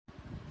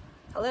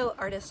Hello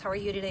artists, how are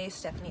you today?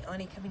 Stephanie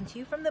Aune coming to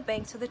you from the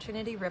banks of the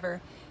Trinity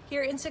River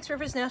here in Six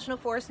Rivers National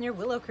Forest near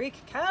Willow Creek,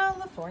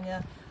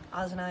 California.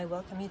 Oz and I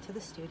welcome you to the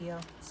studio.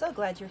 So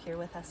glad you're here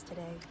with us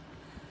today.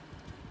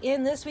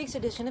 In this week's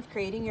edition of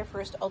Creating Your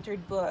First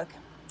Altered Book,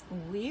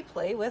 we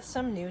play with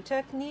some new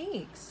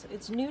techniques.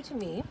 It's new to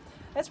me.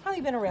 It's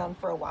probably been around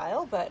for a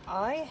while, but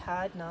I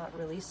had not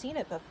really seen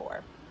it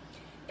before.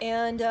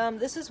 And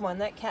this is one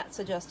that Kat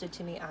suggested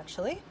to me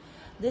actually.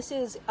 This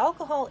is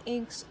alcohol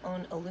inks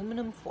on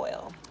aluminum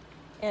foil.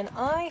 And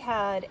I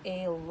had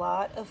a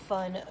lot of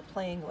fun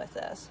playing with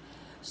this.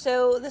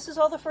 So this is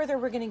all the further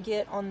we're going to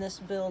get on this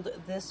build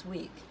this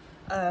week.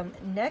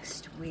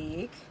 Next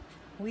week,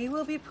 we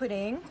will be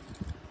putting,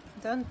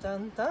 dun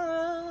dun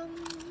dun,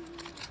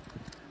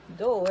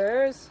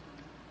 doors.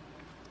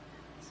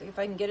 See if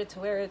I can get it to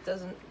where it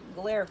doesn't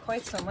glare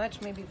quite so much.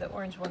 Maybe the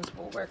orange ones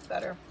will work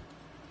better.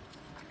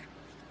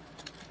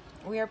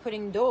 We are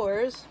putting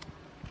doors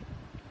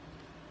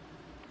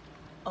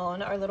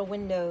on our little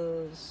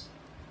windows.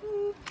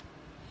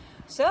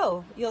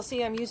 So you'll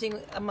see I'm using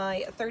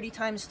my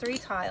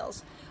 30x3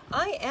 tiles.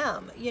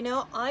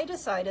 I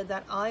decided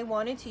that I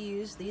wanted to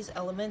use these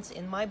elements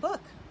in my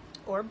book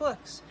or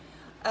books.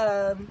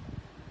 And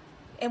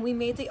we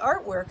made the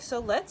artwork, so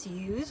let's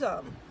use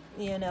them.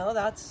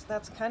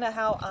 That's kind of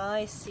how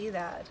I see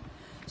that.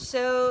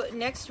 So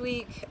next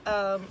week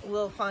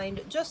we'll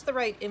find just the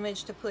right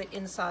image to put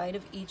inside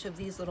of each of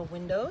these little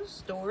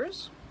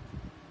doors.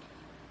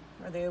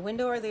 Are they a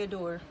window or are they a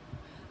door?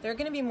 They're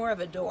going to be more of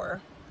a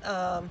door.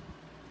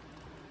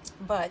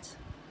 But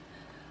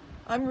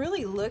I'm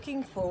really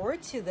looking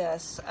forward to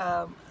this.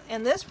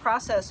 And this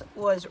process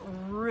was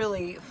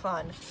really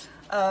fun.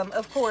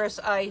 Of course,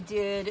 I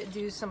did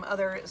do some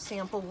other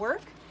sample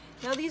work.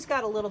 Now these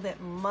got a little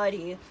bit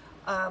muddy,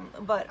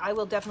 but I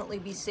will definitely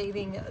be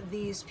saving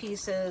these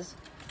pieces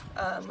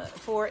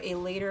for a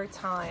later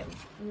time.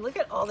 Look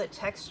at all the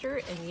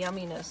texture and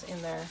yumminess in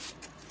there.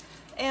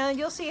 And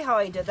you'll see how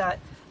I did that.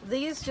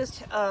 These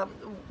just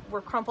were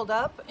crumpled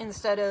up.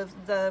 Instead of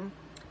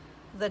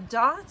the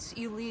dots,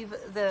 you leave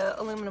the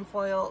aluminum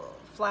foil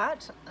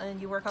flat and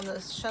you work on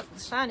the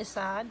shiny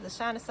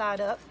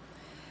side up.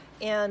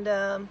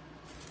 And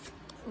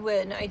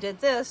when I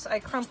did this, I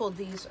crumpled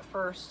these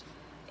first.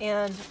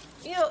 And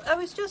I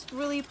was just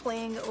really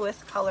playing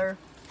with color,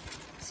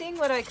 seeing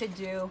what I could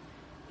do.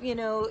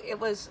 It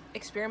was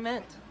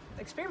experiment,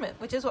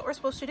 which is what we're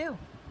supposed to do.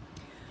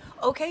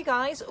 Okay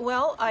guys,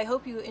 well, I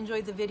hope you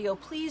enjoyed the video.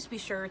 Please be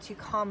sure to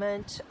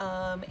comment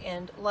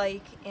and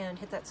like and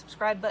hit that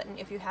subscribe button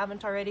if you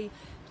haven't already.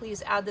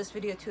 Please add this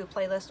video to a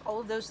playlist. All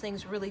of those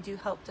things really do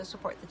help to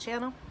support the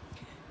channel.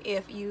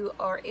 If you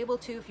are able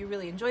to, if you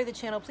really enjoy the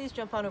channel, please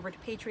jump on over to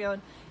Patreon.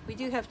 We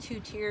do have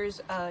two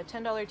tiers, a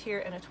 $10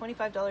 tier and a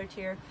 $25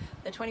 tier.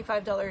 The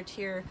 $25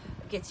 tier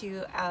gets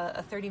you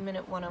a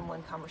 30-minute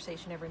one-on-one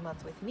conversation every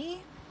month with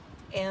me.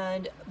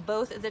 And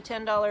both the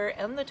 $10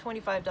 and the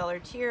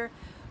 $25 tier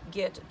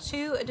get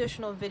 2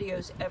 additional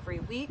videos every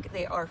week.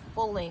 They are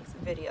full-length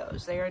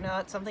videos. They are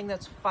not something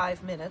that's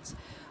 5 minutes.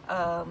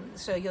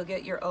 So you'll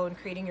get your own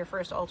Creating Your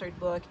First Altered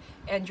Book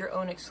and your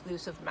own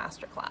exclusive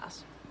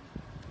masterclass.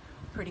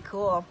 Pretty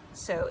cool.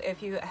 So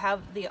if you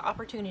have the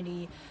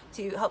opportunity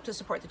to help to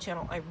support the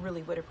channel, I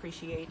really would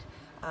appreciate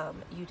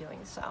you doing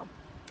so.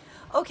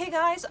 Okay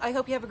guys, I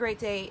hope you have a great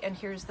day, and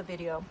here's the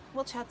video.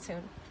 We'll chat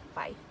soon.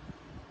 Bye.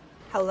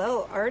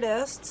 Hello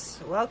artists,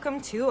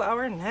 welcome to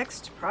our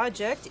next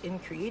project in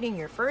Creating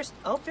Your First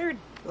Altered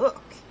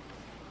Book.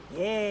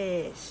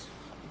 Yes,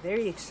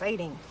 very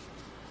exciting.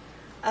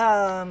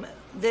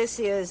 This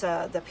is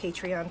the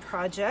Patreon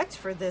project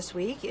for this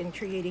week in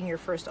Creating Your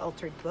First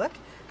Altered Book.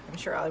 I'm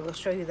sure I will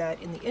show you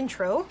that in the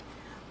intro,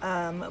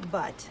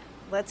 but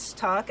let's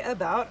talk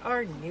about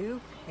our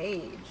new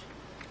page.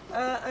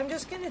 I'm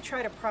just going to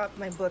try to prop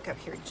my book up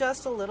here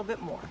just a little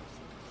bit more.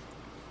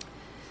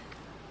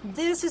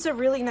 This is a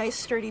really nice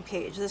sturdy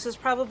page. This is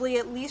probably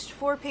at least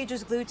 4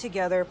 pages glued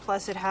together,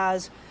 plus it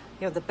has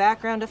the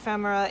background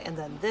ephemera and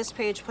then this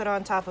page put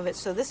on top of it.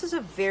 So this is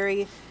a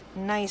very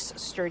nice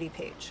sturdy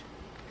page.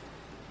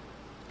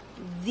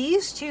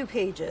 These 2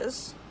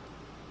 pages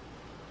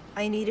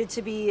I needed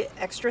to be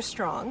extra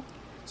strong.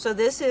 So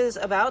this is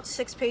about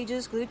 6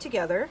 pages glued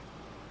together,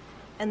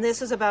 and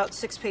this is about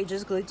 6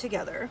 pages glued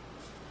together,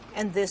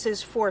 and this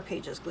is 4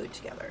 pages glued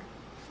together.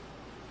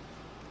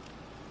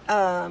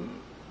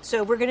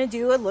 So we're going to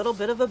do a little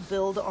bit of a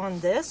build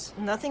on this.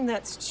 Nothing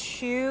that's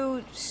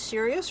too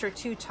serious or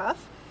too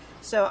tough.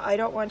 So I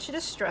don't want you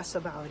to stress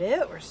about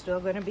it. We're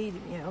still going to be,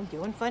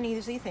 doing fun,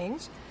 easy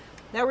things.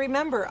 Now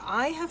remember,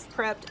 I have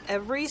prepped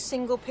every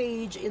single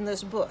page in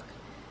this book.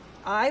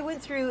 I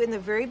went through in the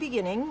very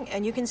beginning,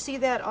 and you can see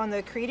that on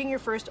the Creating Your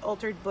First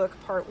Altered Book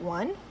Part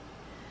 1.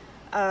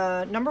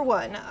 Number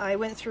 1, I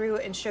went through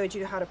and showed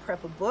you how to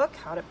prep a book,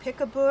 how to pick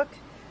a book.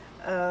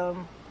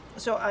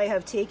 So I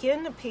have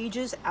taken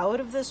pages out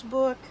of this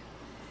book.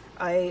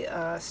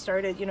 I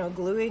started,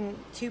 gluing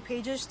 2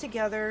 pages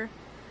together.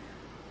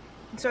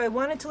 So I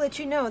wanted to let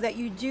you know that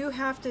you do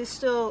have to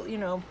still,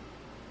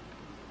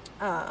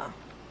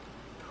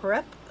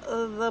 prep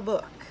the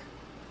book.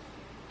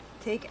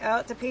 Take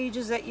out the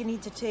pages that you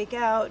need to take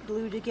out,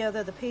 glue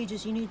together the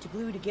pages you need to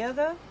glue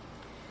together.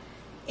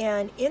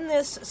 And in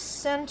this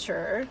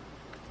center,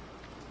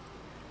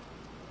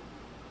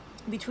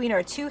 between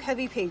our two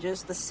heavy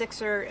pages, the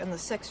 6er and the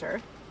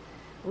 6er,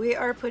 we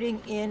are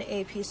putting in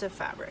a piece of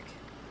fabric.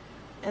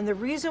 And the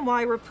reason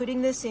why we're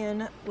putting this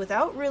in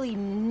without really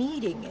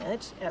needing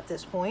it at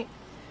this point,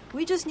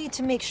 we just need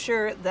to make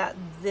sure that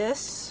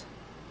this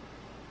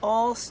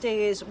all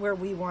stays where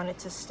we want it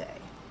to stay.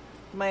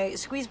 My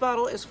squeeze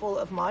bottle is full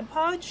of Mod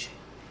Podge,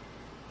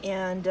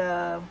 and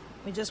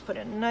we just put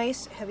a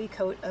nice heavy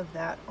coat of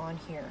that on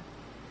here.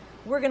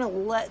 We're gonna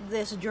let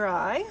this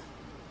dry,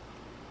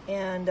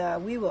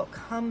 and we will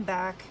come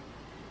back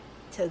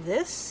to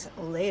this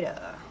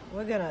later.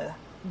 We're gonna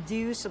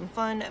do some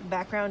fun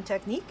background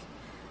technique,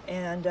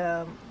 and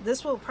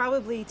this will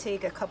probably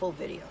take a couple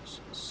videos,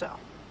 so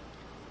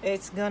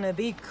it's gonna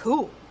be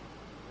cool.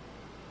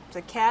 It's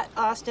a Kat,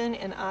 Austin,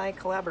 and I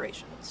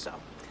collaboration, so.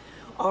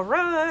 All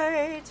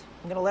right,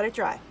 I'm gonna let it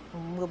dry,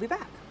 and we'll be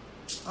back.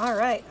 All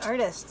right,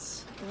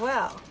 artists,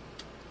 well,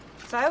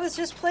 so I was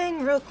just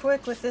playing real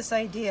quick with this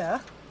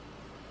idea,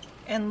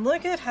 and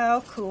look at how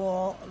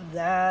cool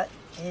that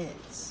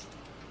is.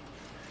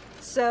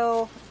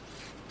 So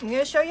I'm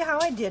gonna show you how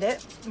I did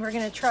it. We're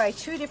gonna try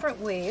two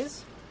different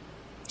ways.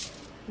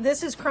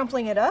 This is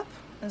crumpling it up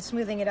and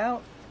smoothing it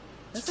out.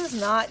 This is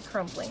not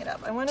crumpling it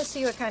up. I wanna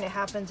see what kind of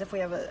happens if we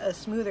have a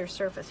smoother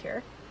surface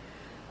here.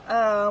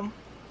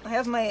 I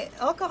have my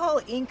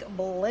alcohol ink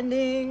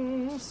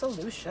blending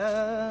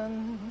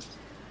solution.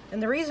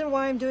 And the reason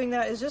why I'm doing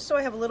that is just so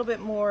I have a little bit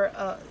more,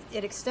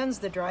 it extends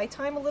the dry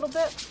time a little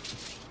bit.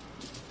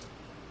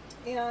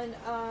 And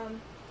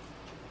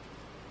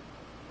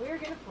we're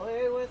gonna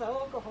play with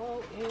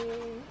alcohol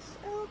inks.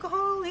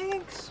 Alcohol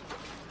inks.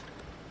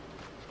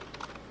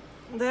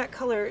 That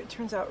color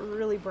turns out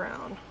really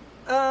brown.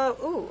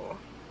 Ooh,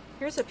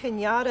 here's a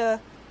Pinata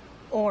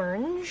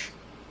orange,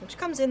 which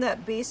comes in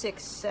that basic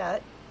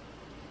set.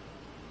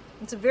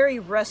 It's a very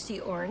rusty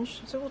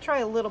orange, so we'll try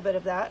a little bit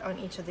of that on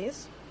each of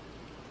these.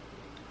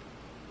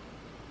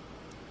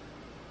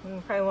 We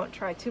probably won't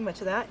try too much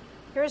of that.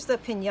 Here's the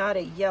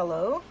Pinata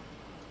yellow.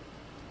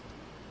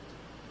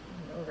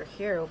 And over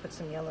here, we'll put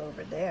some yellow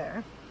over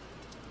there.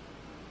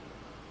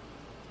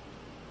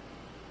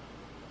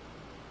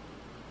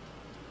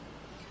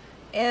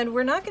 And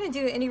we're not going to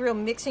do any real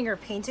mixing or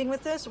painting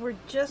with this. We're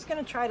just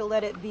going to try to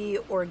let it be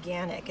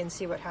organic and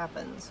see what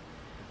happens.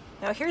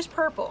 Now here's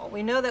purple.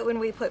 We know that when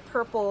we put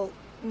purple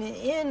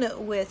in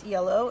with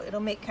yellow, it'll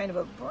make kind of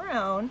a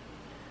brown,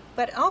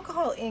 but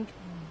alcohol ink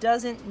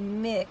doesn't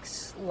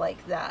mix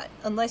like that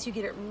unless you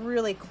get it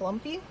really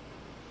clumpy.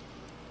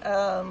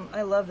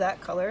 I love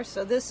that color.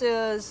 So this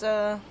is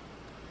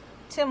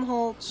Tim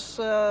Holtz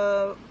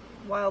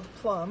Wild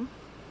Plum.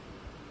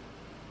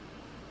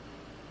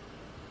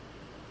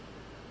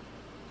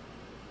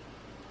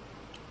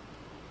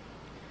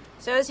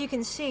 So as you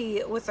can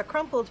see, with the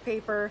crumpled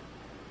paper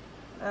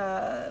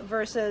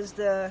versus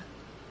the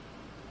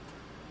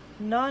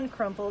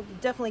non-crumpled, you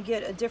definitely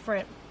get a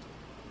different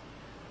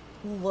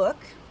look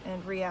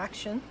and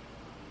reaction.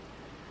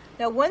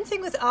 Now, one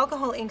thing with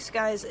alcohol inks,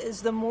 guys,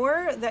 is the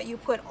more that you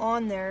put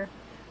on there,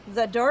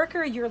 the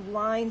darker your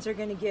lines are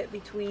going to get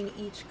between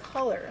each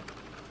color.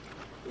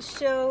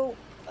 So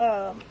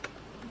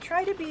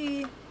try to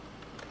be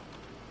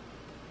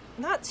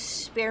not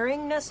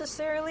sparing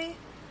necessarily,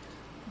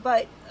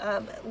 but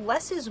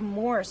less is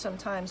more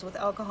sometimes with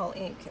alcohol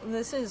ink. And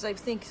this is, I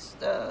think,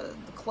 the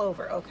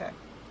clover. Okay.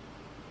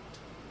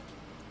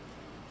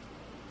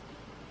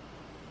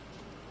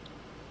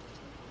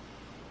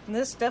 And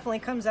this definitely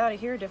comes out of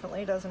here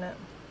differently, doesn't it?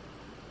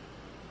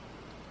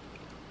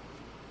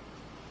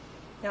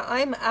 Now,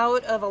 I'm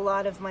out of a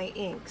lot of my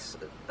inks,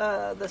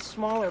 the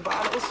smaller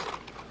bottles.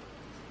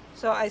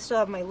 So I still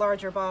have my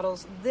larger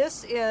bottles.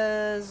 This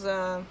is,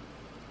 I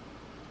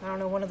don't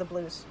know, one of the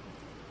blues.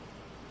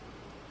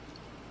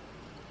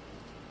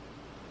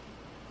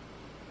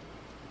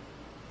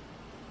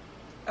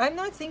 I'm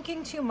not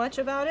thinking too much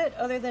about it,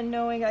 other than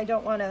knowing I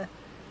don't want to,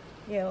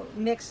 you know,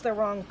 mix the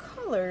wrong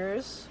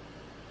colors.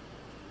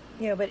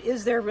 You know, but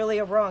is there really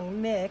a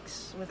wrong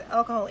mix with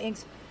alcohol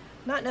inks?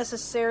 Not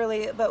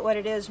necessarily, but what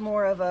it is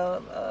more of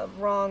a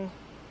wrong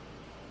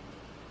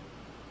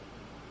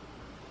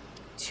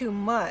too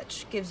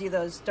much gives you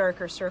those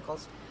darker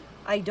circles.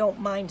 I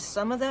don't mind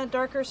some of that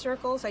darker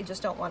circles, I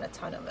just don't want a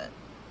ton of it.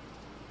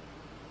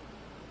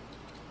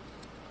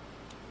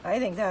 I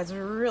think that's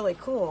really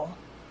cool.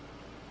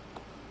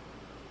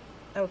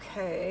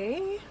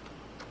 Okay.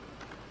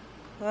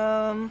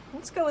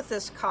 Let's go with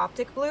this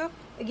Coptic blue.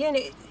 Again,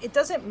 it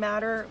doesn't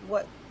matter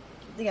what,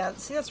 yeah,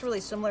 see, that's really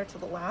similar to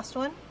the last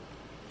one.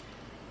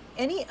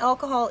 Any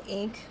alcohol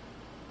ink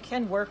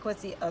can work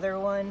with the other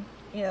one.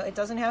 You know, it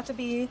doesn't have to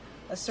be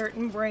a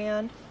certain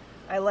brand.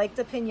 I like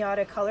the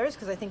Pinata colors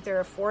because I think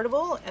they're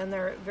affordable and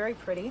they're very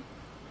pretty.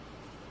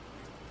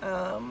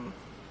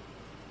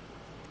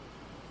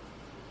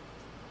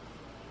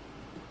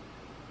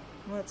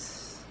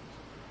 Let's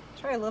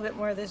Try a little bit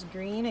more of this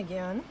green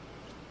again.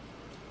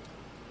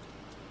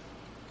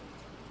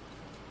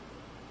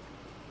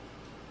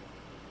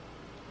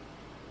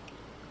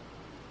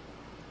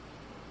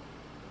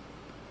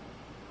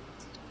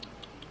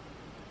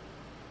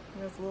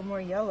 There's a little more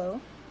yellow.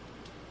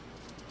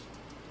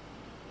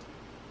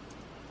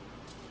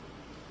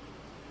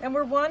 And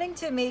we're wanting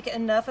to make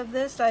enough of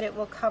this that it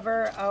will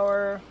cover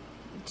our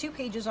 2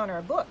 pages on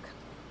our book.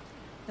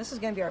 This is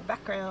going to be our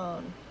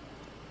background.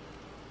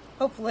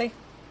 Hopefully.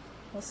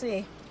 We'll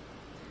see.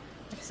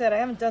 Like I said, I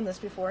haven't done this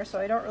before, so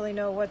I don't really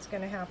know what's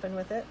going to happen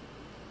with it.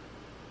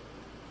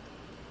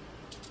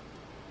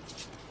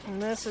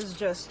 And this is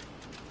just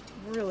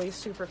really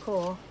super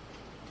cool.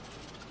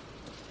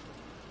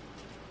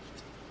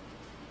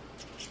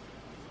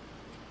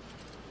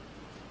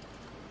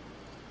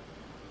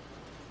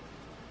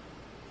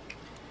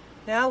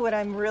 Now what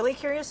I'm really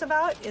curious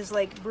about is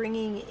like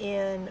bringing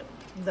in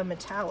the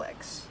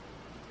metallics.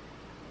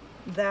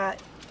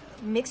 That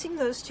mixing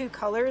those 2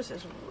 colors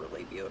is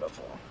really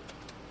beautiful.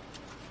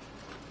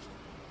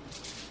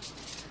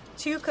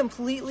 2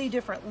 completely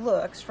different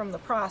looks from the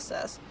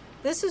process.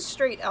 This is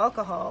straight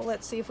alcohol.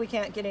 Let's see if we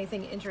can't get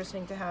anything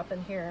interesting to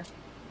happen here.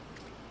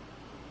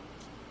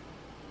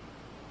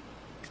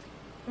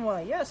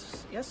 Well,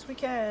 yes we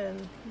can.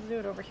 Let's do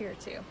it over here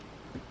too.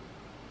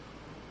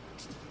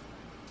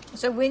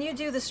 So when you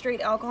do the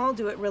straight alcohol,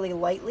 do it really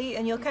lightly,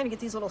 and you'll kind of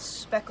get these little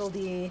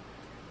speckledy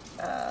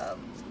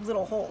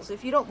little holes.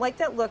 If you don't like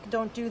that look,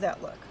 don't do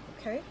that look,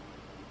 okay?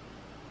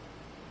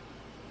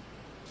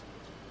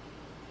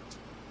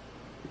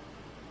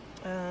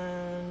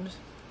 And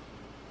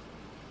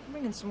I'm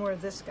bringing some more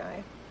of this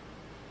guy.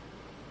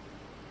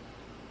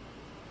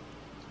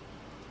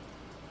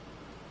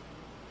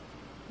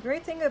 The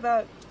great thing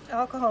about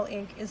alcohol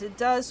ink is it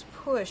does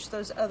push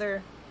those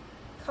other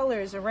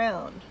colors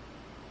around.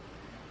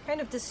 Kind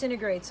of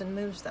disintegrates and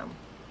moves them.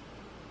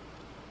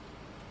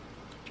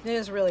 It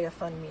is really a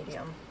fun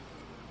medium.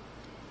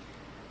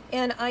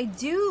 And I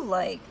do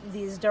like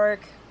these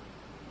dark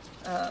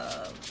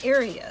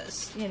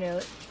areas, you know.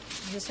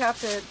 You just have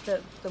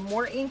to, the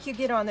more ink you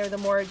get on there, the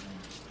more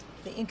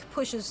the ink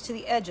pushes to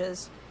the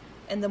edges,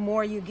 and the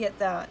more you get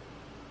that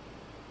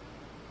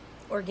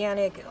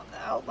organic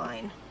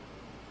outline.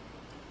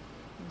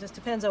 It just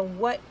depends on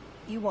what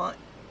you want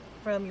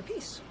from your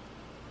piece.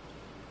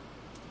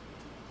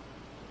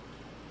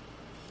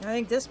 I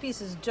think this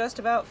piece is just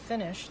about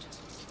finished.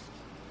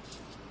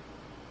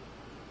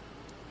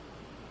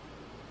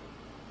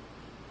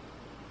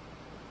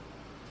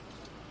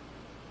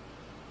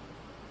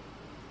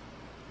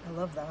 I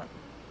love that.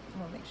 I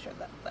want to make sure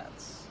that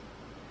that's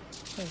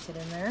painted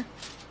in there.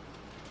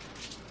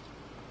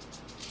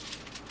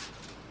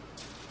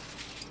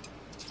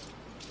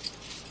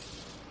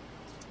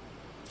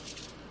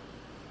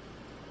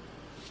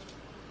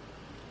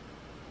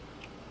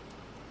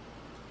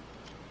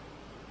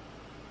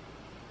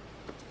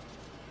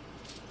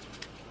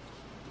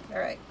 All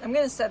right, I'm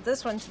going to set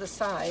this one to the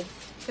side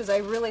because I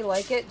really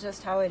like it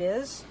just how it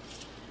is.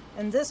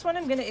 And this one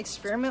I'm going to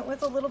experiment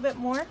with a little bit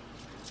more.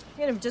 I'm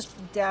going to just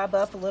dab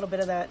up a little bit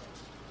of that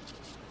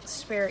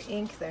spare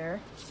ink there.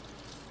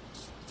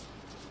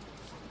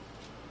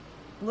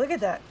 Look at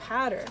that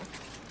pattern,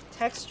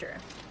 texture.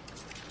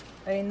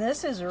 I mean,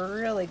 this is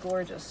really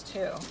gorgeous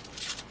too.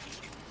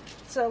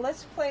 So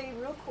let's play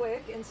real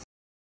quick and see.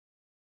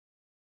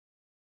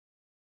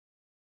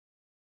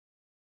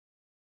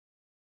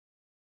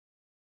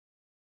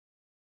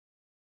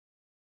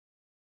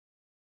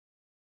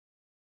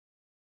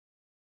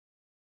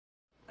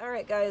 All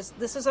right, guys,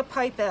 this is a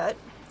pipette,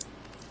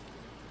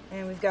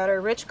 and we've got our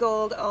rich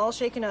gold all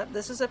shaken up.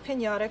 This is a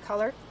pinata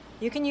color.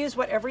 You can use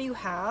whatever you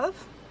have.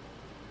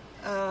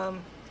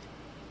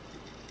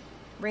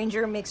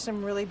 Ranger makes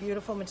some really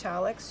beautiful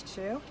metallics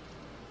too.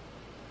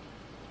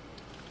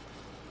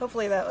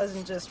 Hopefully that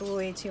wasn't just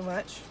way too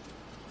much.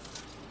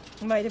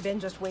 It might have been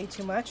just way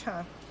too much,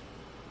 huh?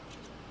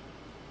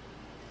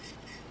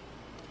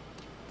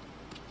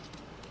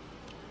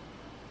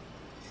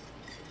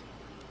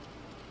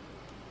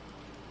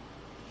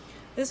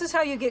 This is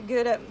how you get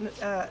good at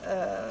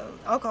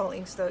alcohol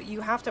inks, though. You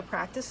have to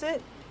practice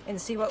it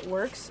and see what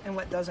works and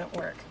what doesn't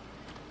work.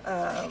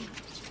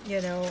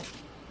 You know,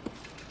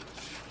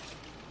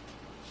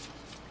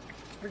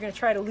 we're going to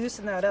try to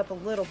loosen that up a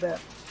little bit.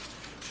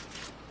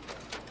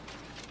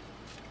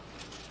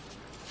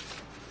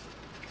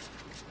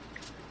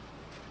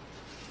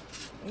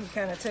 We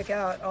kind of took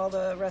out all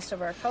the rest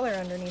of our color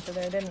underneath of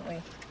there, didn't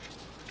we?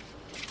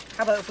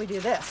 How about if we do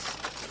this?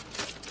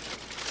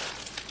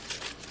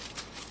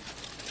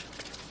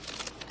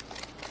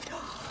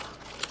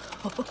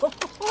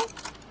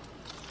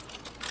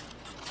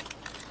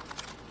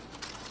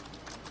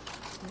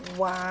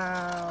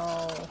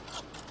 Wow.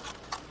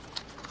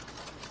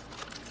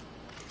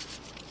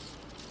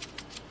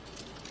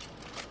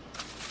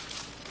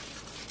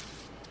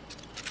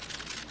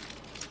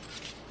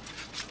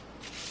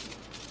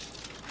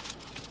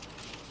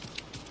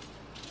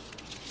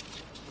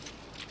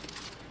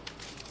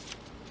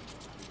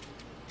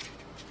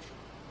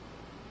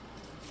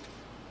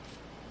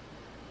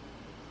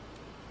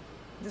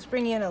 Just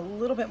bringing in a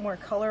little bit more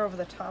color over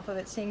the top of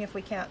it, seeing if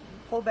we can't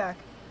pull back,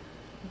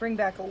 bring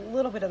back a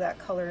little bit of that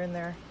color in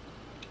there.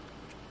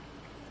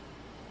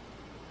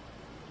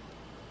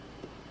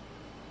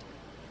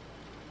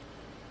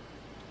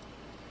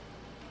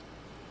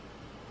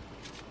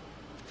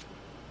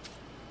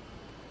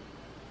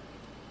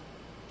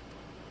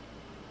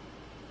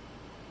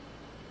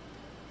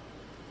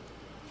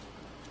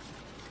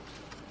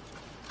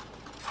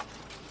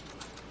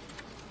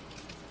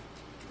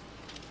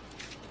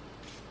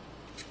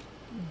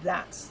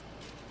 That's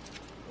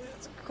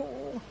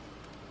cool.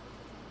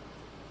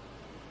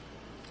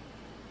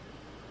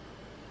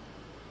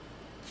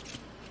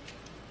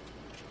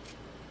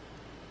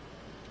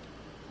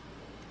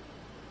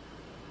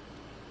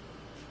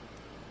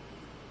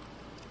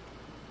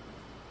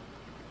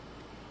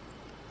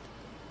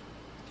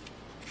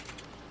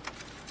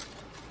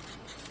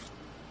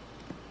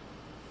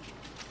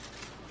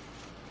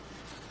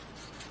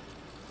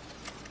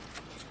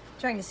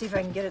 Trying to see if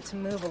I can get it to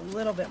move a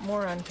little bit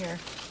more on here.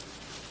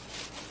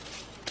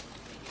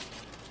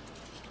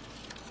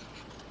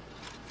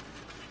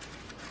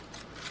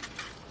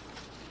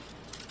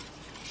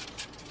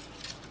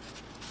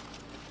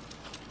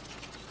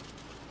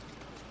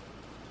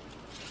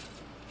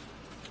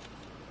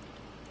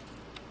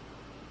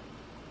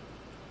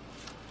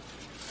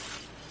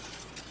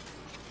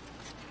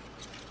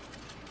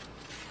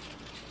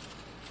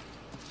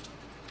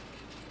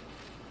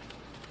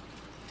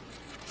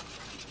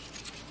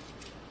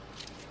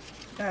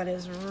 That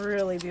is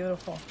really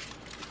beautiful.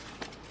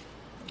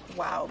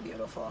 Wow,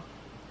 beautiful.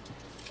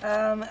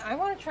 I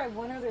want to try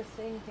one other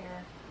thing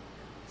here.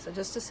 So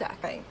just a sec.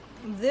 Okay.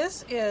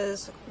 This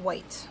is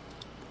white.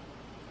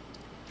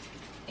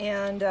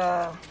 And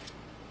I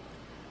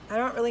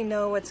don't really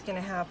know what's going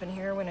to happen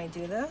here when I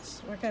do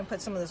this. We're going to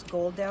put some of this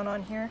gold down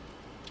on here.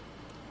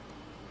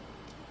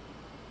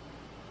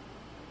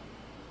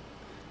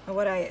 And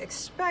what I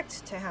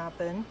expect to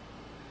happen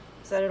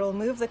is that it'll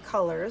move the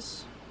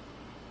colors.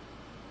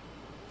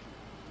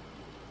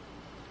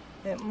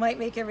 It might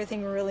make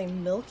everything really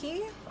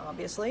milky,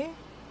 obviously.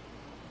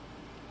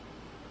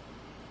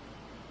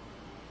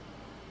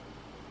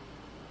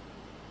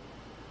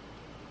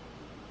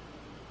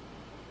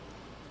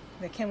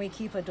 But can we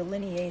keep a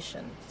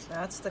delineation?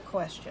 That's the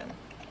question.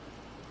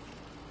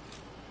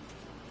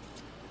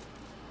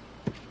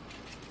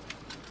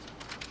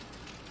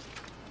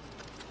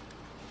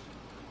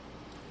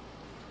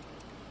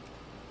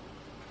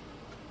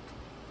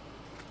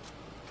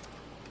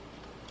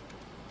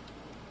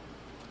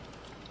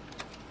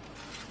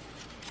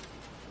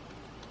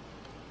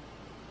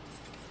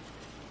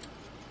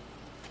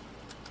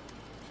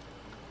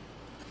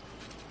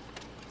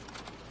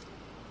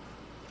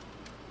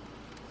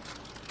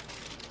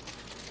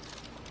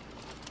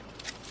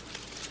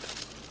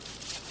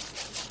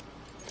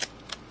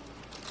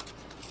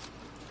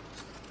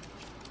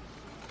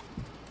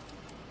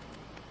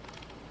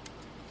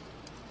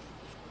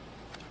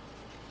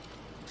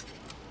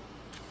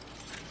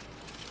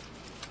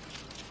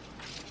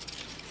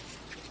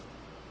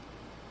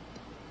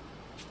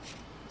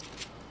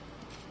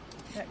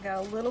 That got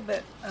a little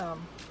bit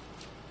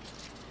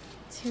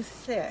too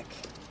thick,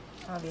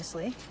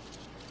 obviously.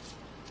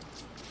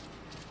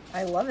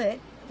 I love it,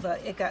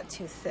 but it got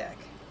too thick.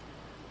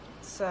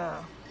 So,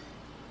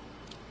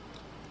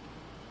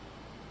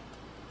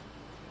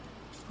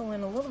 pull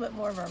in a little bit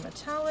more of our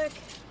metallic.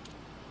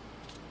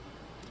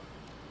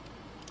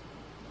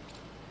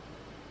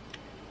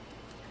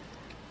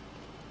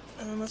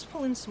 And then let's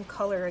pull in some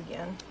color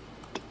again.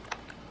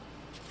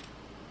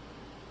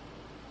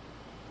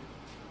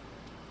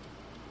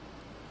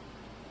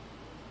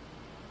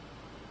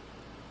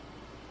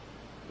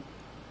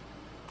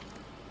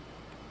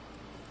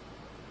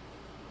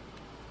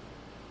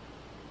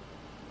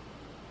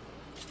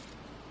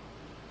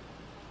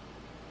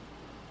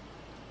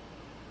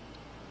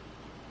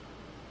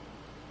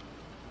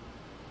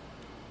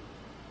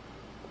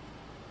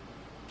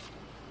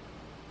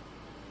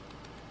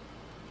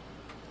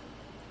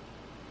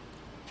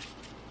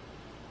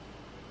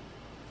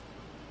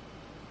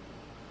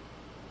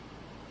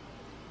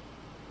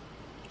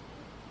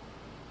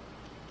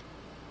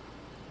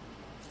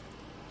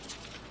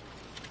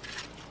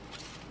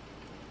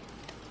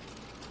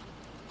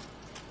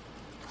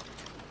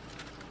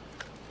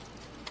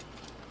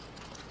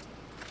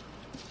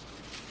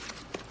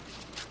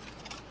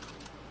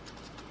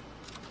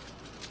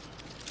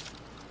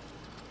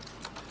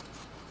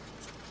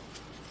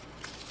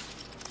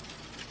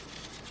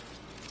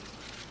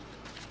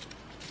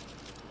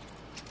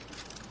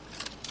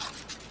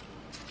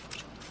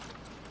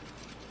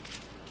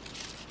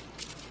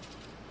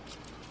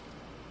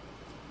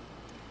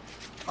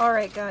 All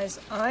right, guys,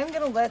 I'm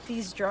gonna let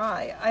these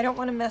dry. I don't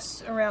wanna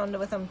mess around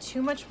with them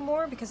too much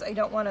more because I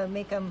don't wanna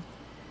make them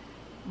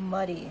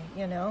muddy,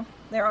 you know?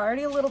 They're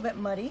already a little bit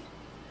muddy,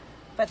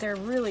 but they're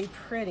really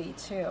pretty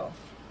too.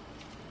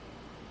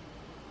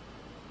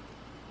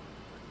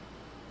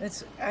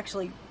 It's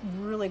actually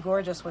really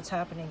gorgeous what's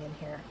happening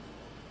in here.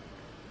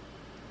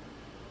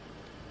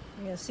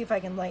 I'm going to see if I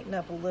can lighten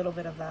up a little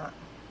bit of that.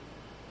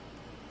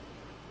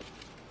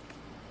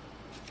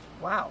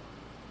 Wow.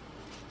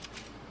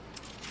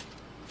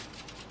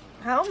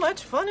 How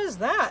much fun is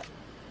that?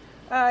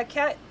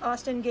 Kat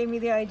Austin gave me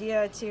the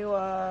idea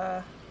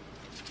to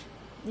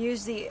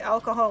use the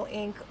alcohol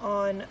ink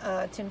on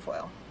tin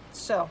foil.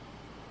 So,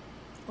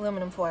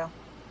 aluminum foil.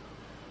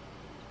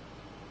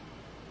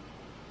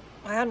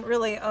 I hadn't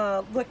really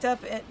looked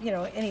up at,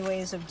 any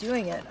ways of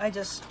doing it. I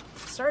just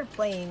started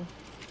playing.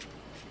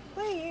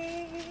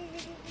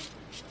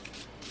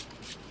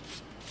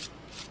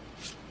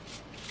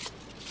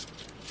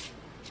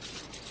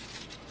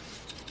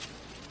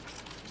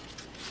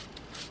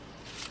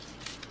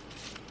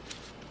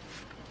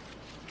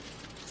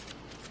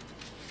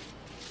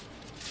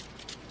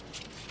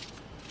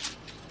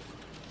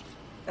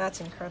 That's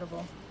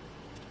incredible.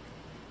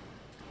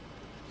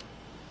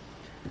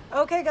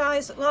 Okay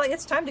guys, well,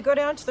 it's time to go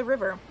down to the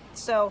river,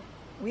 so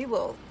we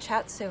will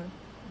chat soon.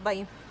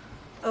 Bye.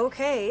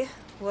 Okay,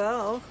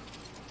 well,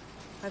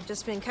 I've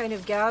just been kind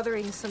of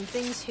gathering some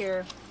things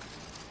here.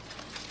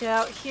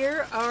 Now,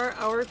 here are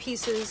our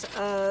pieces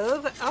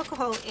of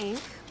alcohol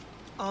ink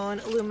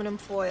on aluminum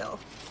foil.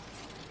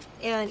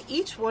 And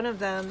each one of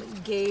them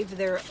gave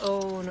their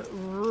own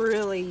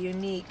really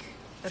unique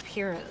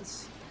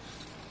appearance.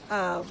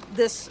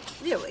 This,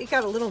 it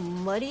got a little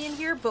muddy in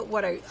here, but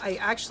what I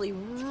actually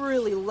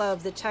really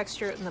love the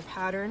texture and the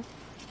pattern.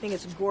 I think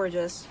it's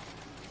gorgeous.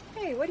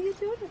 Hey, what are you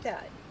doing with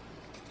that?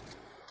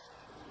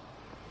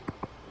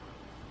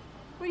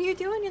 What are you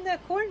doing in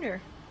that corner?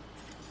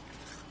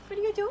 What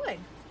are you doing?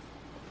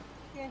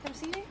 You gonna come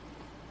see me?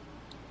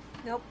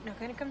 Nope, not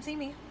gonna come see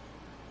me.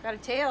 Got a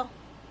tail.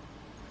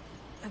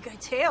 I got a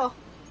tail.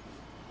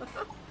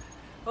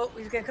 Oh,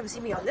 he's gonna come see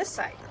me on this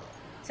side.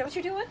 Is that what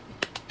you're doing?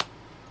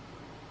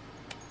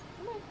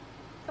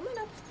 Come on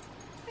up.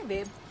 Hi,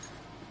 babe.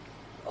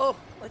 Oh,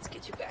 let's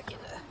get you back in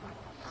the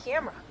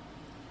camera.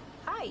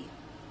 Hi.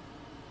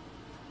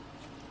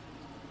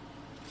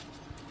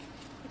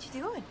 What you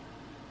doing?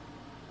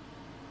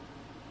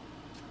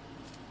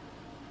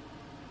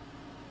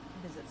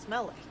 What does it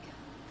smell like?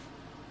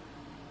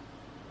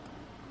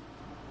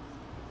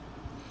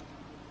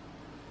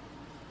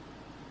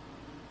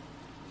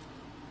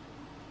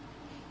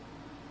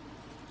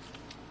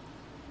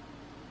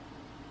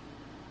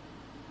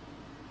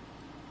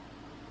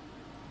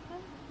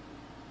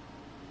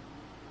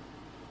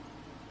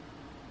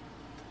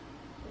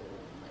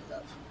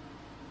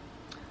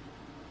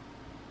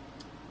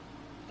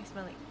 I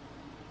smell like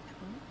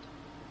peppermint.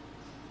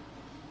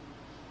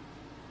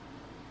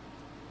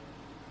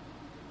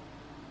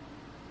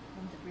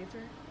 And the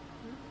river.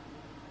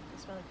 I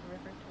smell like the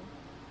river too.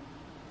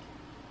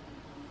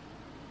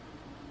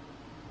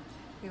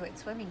 We went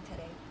swimming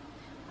today.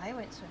 I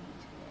went swimming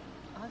today.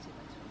 Ozzy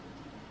went swimming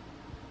today.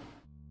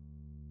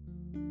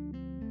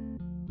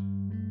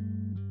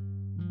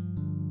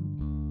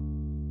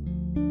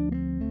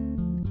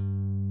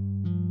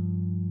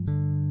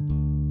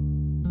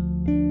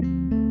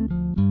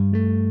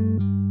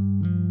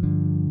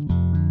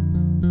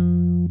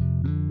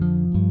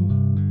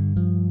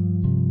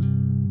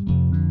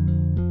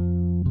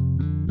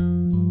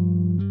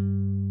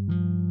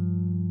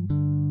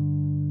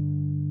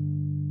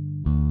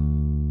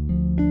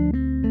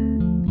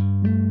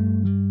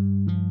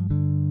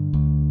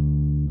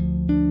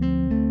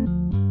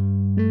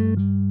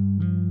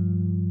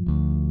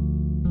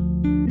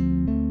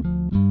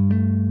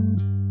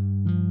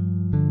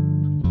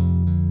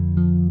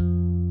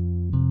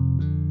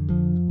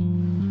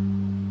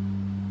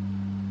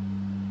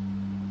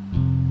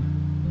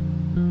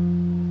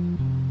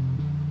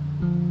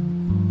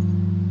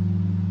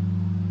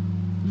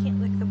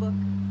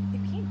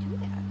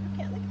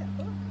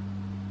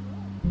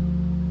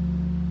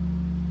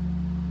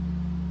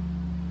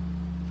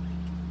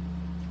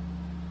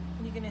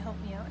 You gonna help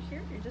me out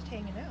here? You're just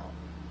hanging out.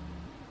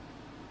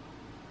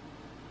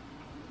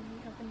 Can you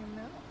open your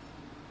mouth?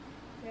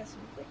 You got some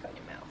glick on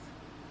your mouth.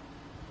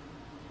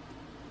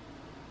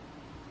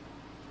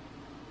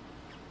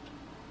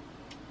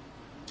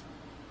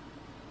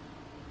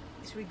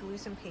 Should we glue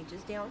some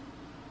pages down?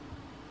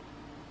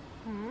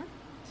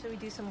 Should we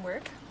do some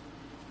work?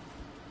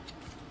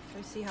 Should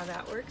we see how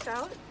that works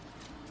out?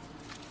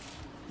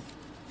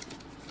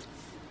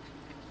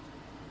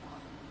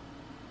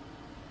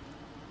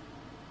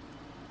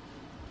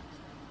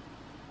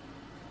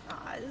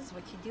 This is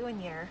what you do in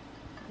here.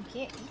 You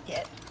can't eat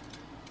it.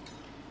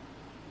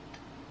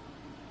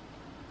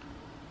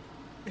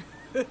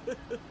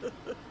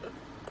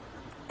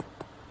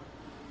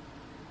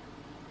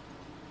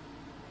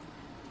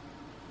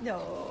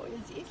 No,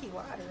 it's icky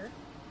water.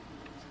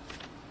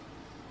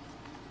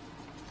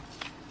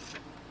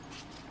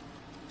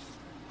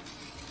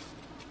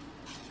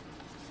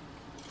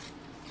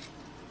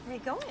 Where are you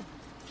going?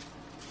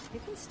 You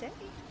can stay.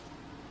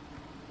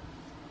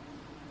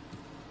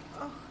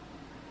 Oh.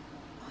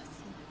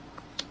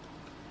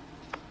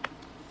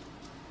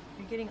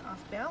 You're getting off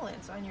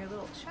balance on your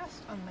little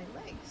chest on my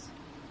legs.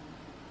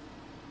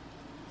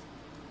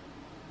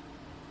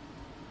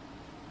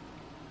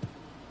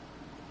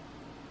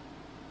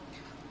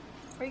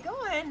 Where are you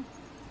going?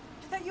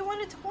 I thought you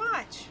wanted to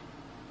watch.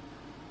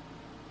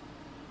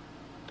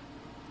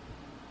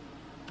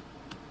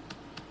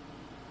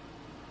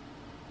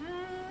 You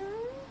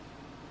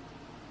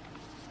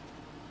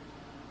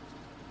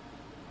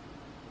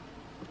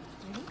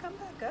can come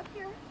back up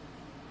here.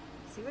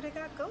 See what I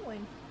got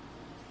going.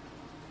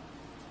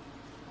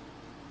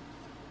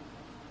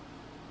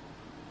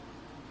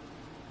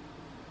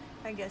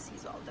 I guess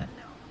he's all done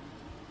now.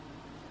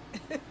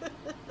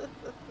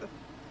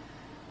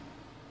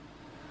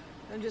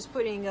 I'm just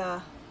putting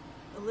a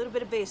little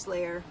bit of base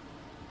layer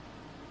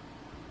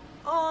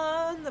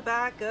on the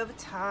back of a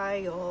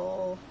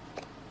tile.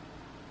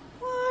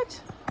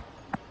 What?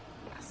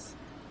 Yes,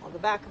 on the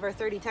back of our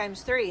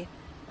 30x3.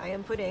 I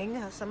am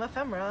putting some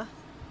ephemera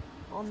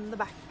on the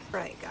back.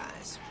 Right,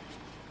 guys.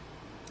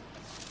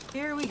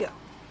 Here we go.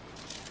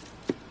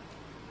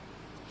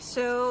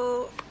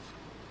 So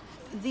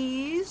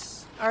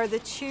these are the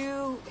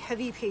 2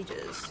 heavy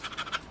pages.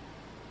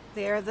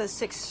 They are the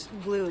 6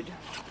 glued.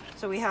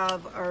 So we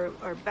have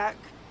our back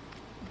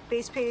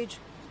base page,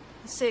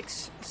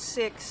 6,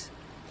 6,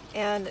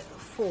 and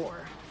 4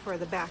 for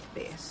the back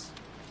base.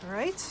 All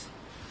right.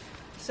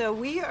 So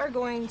we are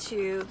going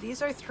to,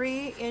 these are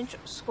 3-inch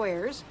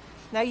squares.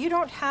 Now you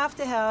don't have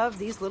to have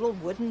these little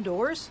wooden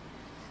doors.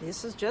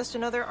 This is just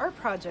another art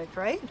project,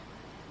 right?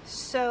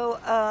 So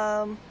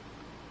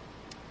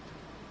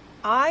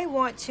I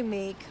want to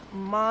make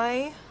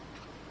my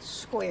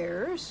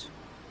squares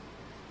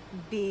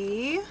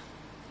be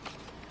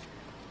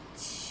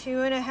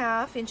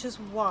 2.5 inches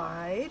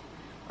wide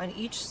on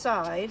each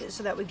side,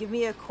 so that would give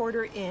me a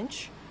 1/4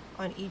 inch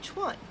on each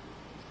one.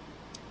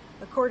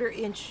 A 1/4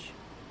 inch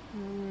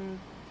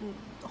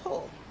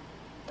hole,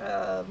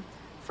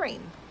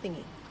 frame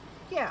thingy.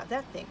 Yeah,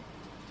 that thing.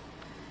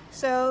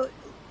 So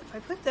if I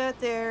put that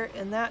there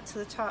and that to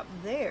the top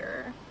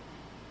there.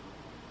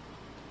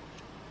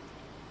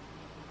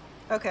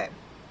 Okay.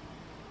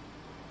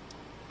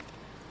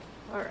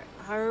 All right,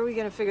 how are we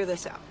gonna figure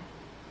this out?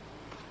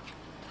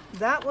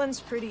 That one's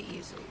pretty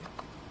easy,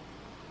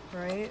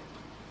 right?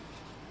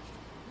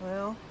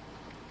 Well,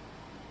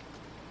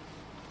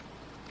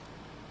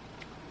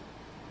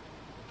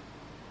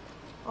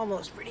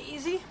 almost pretty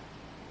easy.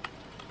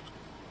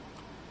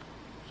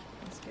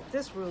 Let's get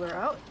this ruler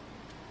out.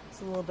 It's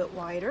a little bit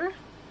wider.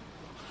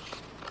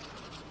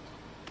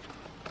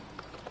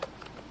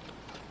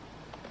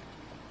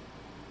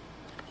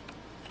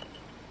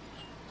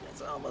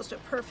 It's almost a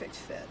perfect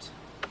fit.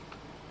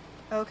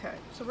 Okay,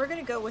 so we're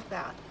gonna go with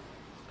that.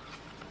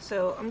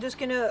 So I'm just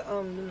gonna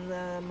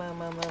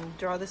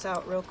draw this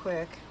out real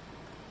quick.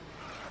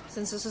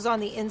 Since this is on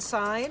the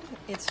inside,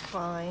 it's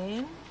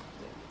fine.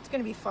 It's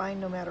gonna be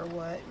fine no matter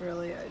what,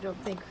 really. I don't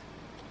think.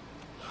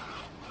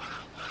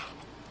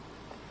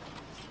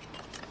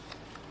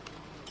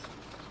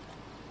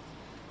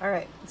 All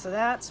right, so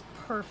that's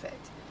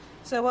perfect.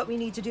 So what we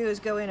need to do is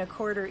go in a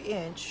 1/4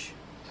 inch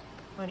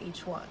on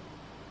each one.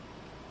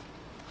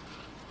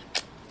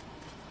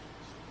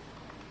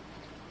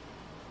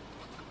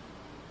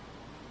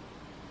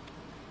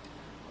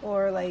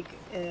 Or like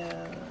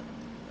a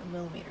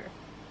millimeter.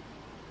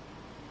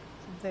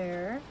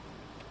 There.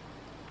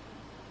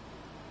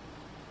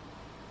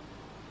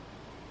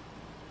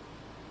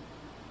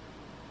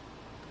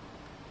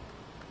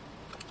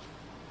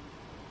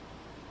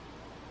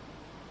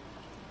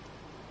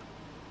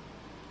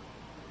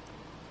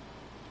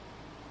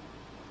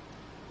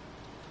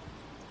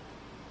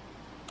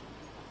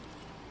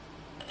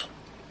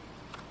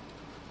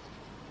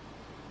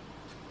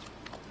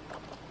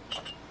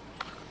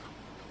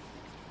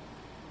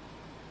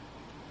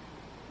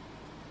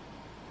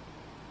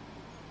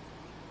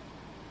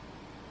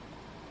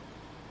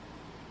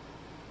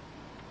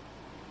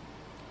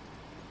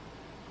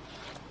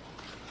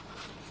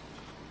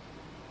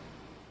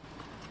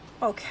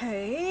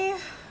 Okay,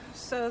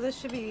 so this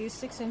should be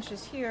 6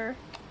 inches here.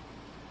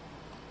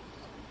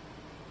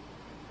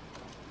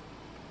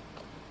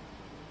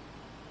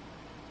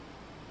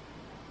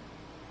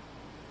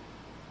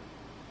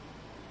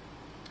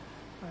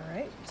 All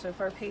right, so if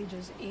our page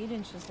is 8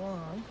 inches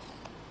long,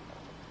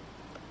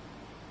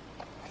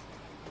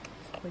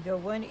 we go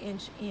 1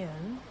 inch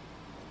in,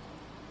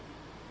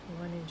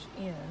 1 inch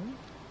in.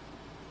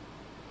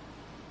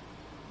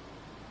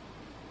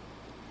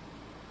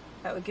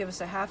 That would give us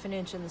a 1/2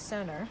 inch in the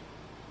center,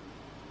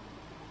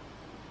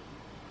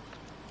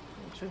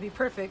 which would be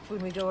perfect when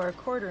we go our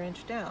 1/4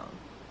 inch down,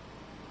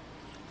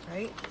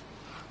 right?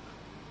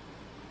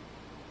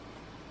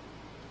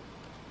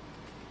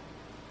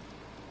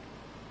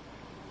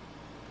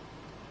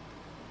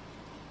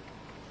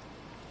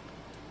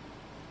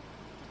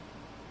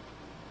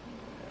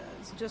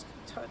 It's just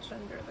a touch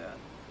under that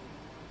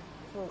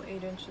full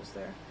 8 inches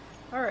there.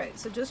 All right,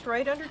 so just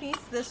right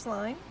underneath this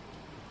line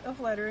of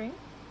lettering,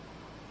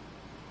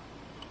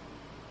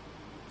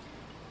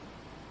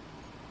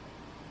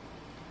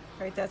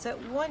 right, that's at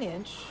 1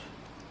 inch,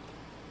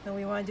 and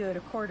we want to do it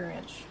a 1/4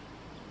 inch.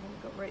 I'm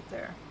going to go right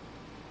there.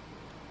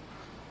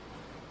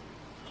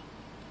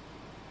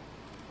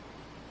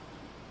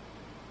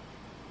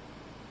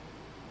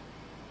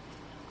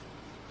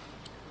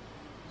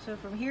 So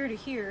from here to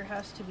here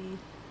has to be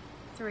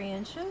 3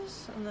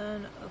 inches and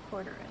then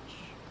 1/4 inch.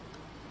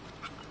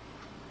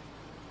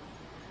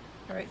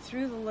 Right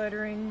through the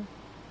lettering.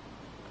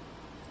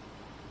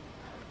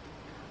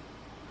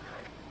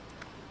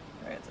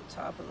 Right at the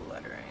top of the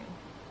lettering.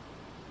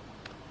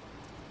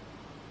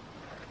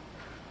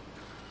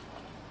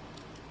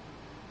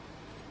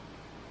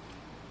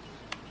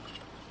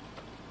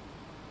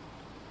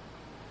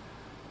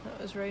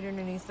 That was right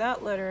underneath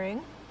that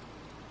lettering.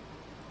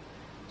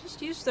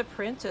 Just use the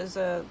print as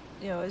a,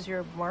 as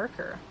your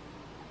marker.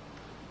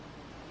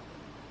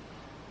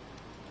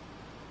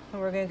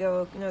 And we're going to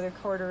go another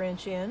 1/4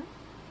 inch in.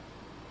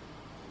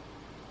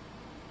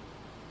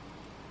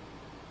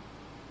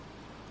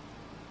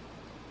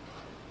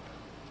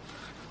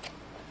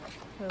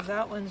 So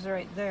that one's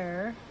right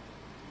there.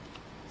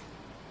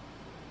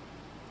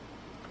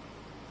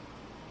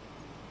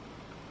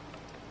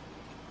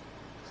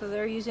 So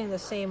they're using the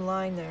same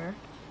line there.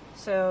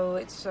 So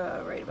it's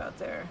right about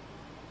there.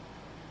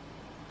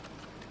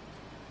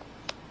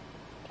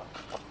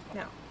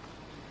 Now,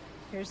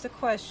 here's the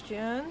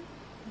question.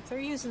 If they're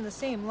using the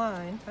same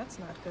line, that's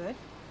not good.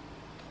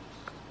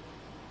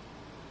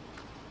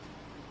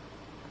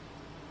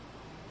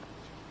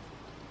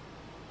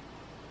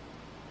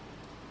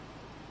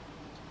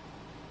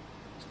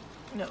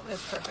 No,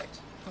 that's perfect.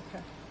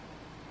 Okay.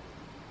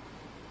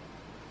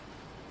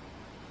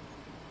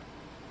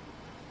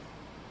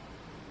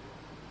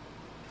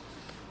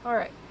 All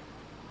right.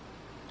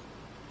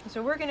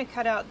 So we're going to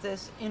cut out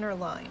this inner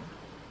line.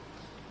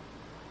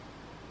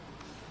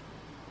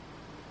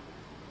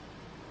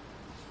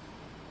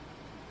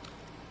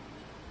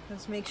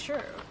 Let's make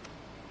sure.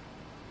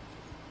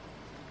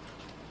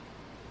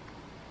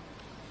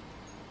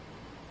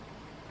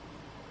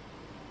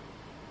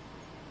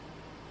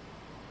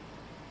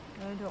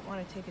 I don't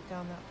want to take it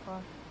down that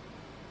far.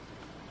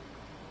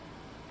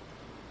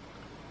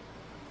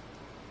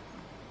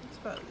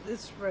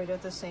 It's right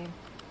at the same.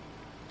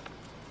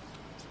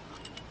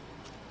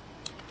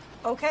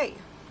 Okay,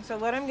 so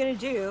what I'm going to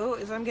do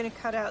is I'm going to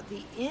cut out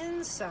the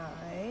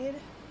inside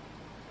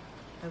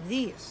of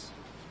these.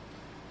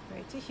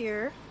 Right to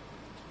here.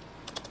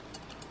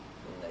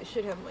 And I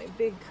should have my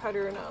big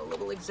cutter and a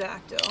little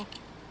X-Acto.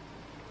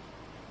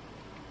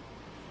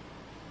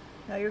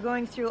 Now you're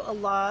going through a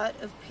lot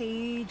of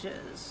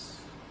pages.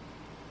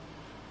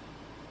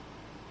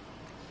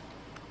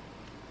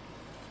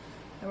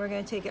 And we're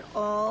going to take it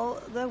all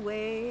the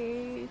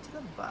way to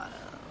the bottom.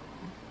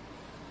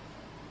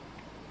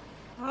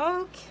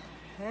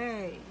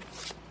 Okay.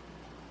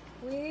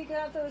 We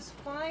got those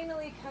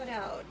finally cut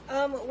out.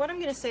 What I'm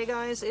going to say,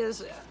 guys,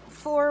 is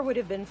 4 would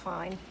have been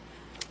fine.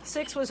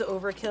 6 was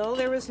overkill.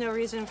 There was no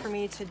reason for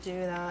me to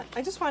do that.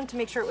 I just wanted to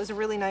make sure it was a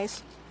really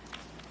nice,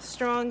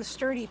 strong,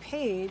 sturdy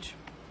page.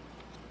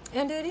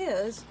 And it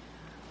is,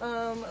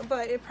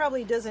 but it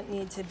probably doesn't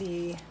need to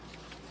be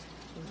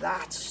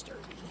that sturdy.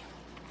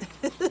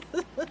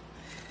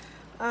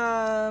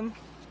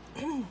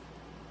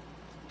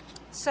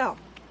 So,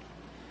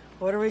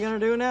 what are we going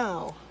to do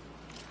now?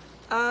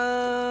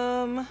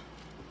 The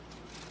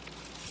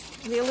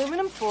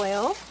aluminum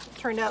foil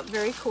turned out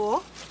very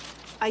cool.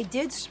 I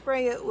did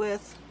spray it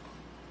with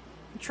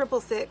triple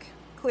thick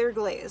clear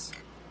glaze.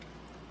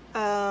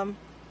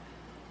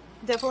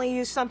 Definitely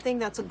use something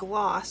that's a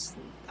gloss.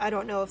 I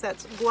don't know if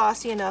that's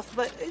glossy enough,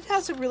 but it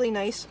has a really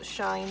nice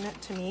shine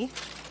to me.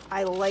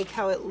 I like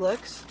how it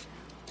looks.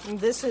 And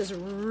this is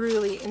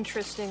really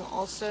interesting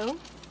also.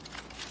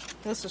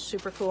 This is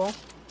super cool.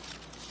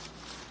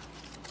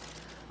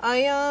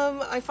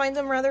 I find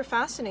them rather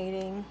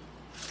fascinating.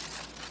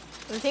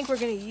 I think we're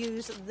going to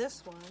use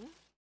this one.